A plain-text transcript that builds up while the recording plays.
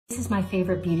This is my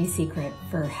favorite beauty secret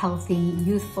for healthy,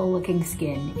 youthful-looking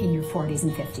skin in your 40s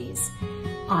and 50s.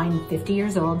 I'm 50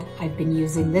 years old. I've been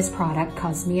using this product,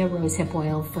 Kosmea Rose Hip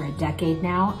Oil, for a decade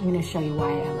now. I'm gonna show you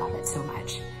why I love it so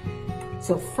much.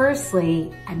 So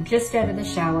firstly, I'm just out of the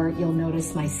shower. You'll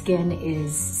notice my skin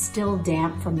is still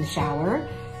damp from the shower.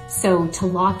 So to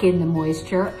lock in the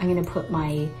moisture, I'm gonna put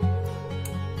my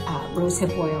rose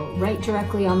hip oil right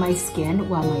directly on my skin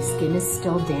while my skin is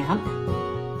still damp.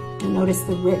 You'll notice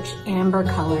the rich amber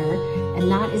color,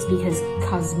 and that is because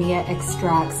Kosmea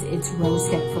extracts its rose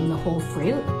hip from the whole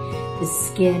fruit, the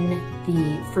skin,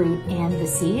 the fruit, and the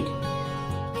seed,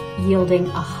 yielding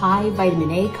a high vitamin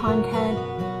A content,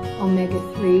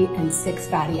 omega-3 and 6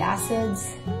 fatty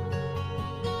acids.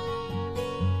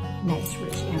 Nice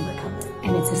rich amber color.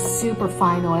 And it's a super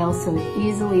fine oil, so it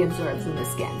easily absorbs in the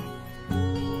skin.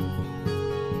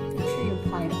 Make sure you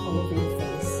apply it all over your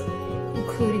face,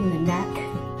 including the neck,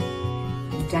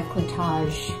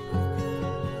 décolletage,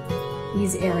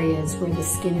 these areas where the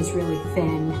skin is really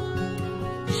thin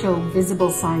show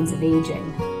visible signs of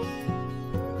aging.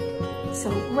 So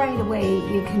right away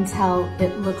you can tell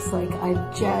it looks like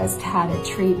I've just had a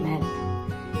treatment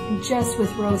just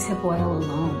with rose hip oil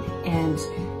alone and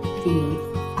the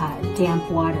damp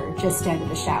water just out of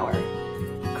the shower.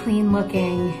 Clean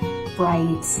looking,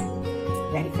 bright,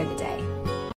 ready for the day.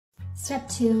 Step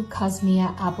 2,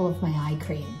 Kosmea Apple of My Eye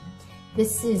Cream.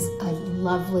 This is a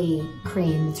lovely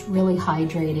cream. It's really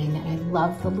hydrating, and I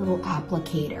love the little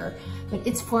applicator. But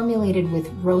it's formulated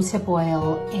with rose hip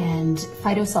oil and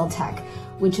phytosol,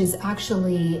 which is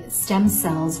actually stem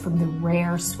cells from the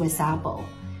rare Swiss apple.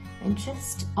 And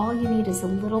just all you need is a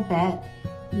little bit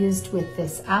used with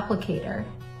this applicator.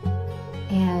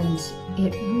 And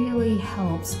it really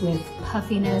helps with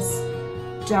puffiness,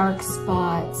 dark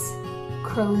spots,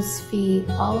 crow's feet,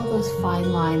 all of those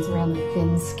fine lines around the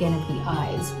thin skin of the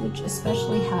eyes, which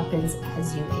especially happens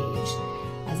as you age.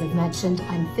 As I've mentioned,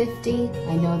 I'm 50.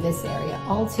 I know this area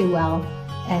all too well,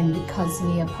 and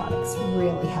Kosmea products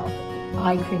really help,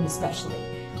 eye cream especially.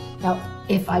 Now,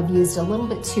 if I've used a little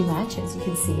bit too much, as you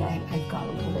can see, I've got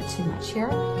a little bit too much here,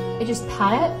 I just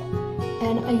pat it,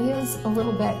 and I use a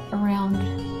little bit around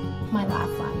my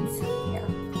laugh lines here.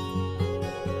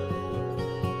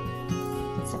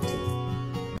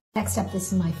 Next up,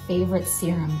 this is my favorite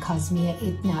serum, Kosmea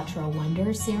Natural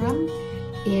Wonder Serum.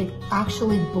 It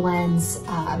actually blends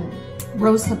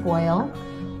rose hip oil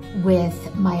with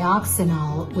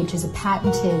myoxinol, which is a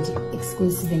patented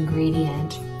exclusive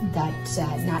ingredient that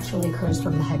naturally occurs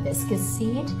from the hibiscus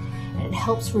seed, and it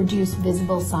helps reduce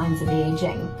visible signs of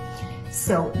aging.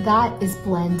 So that is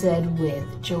blended with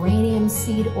geranium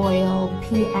seed oil,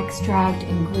 pea extract,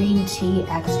 and green tea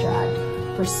extract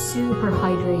for super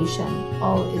hydration.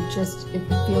 Oh, it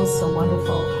feels so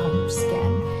wonderful on your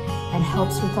skin and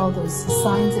helps with all those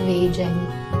signs of aging.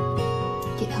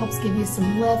 It helps give you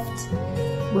some lift,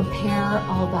 repair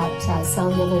all that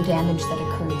cellular damage that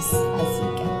occurs as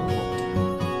you get older.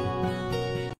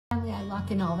 Finally, I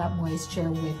lock in all that moisture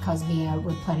with Kosmea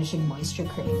Replenishing Moisture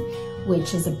Cream,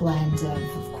 which is a blend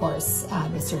of course,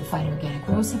 the certified organic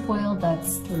rosehip oil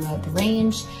that's throughout the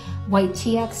range, white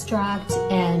tea extract,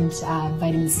 and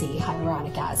vitamin C,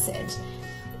 hyaluronic acid.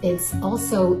 It's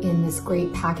also in this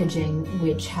great packaging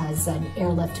which has an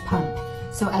airlift pump.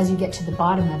 So as you get to the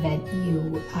bottom of it,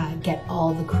 you get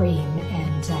all the cream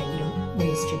and you don't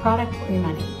waste your product or your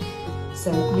money.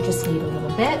 So you just need a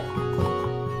little bit.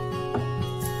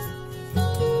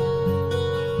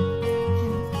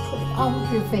 And put it all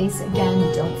over your face.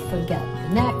 Again, don't forget the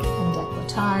neck and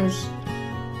décolletage.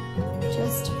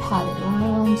 Just pat it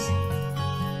around.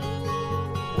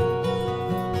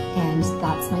 And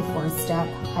that's my 4-step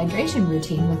hydration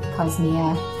routine with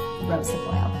Kosmea Rose Hip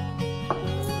Oil.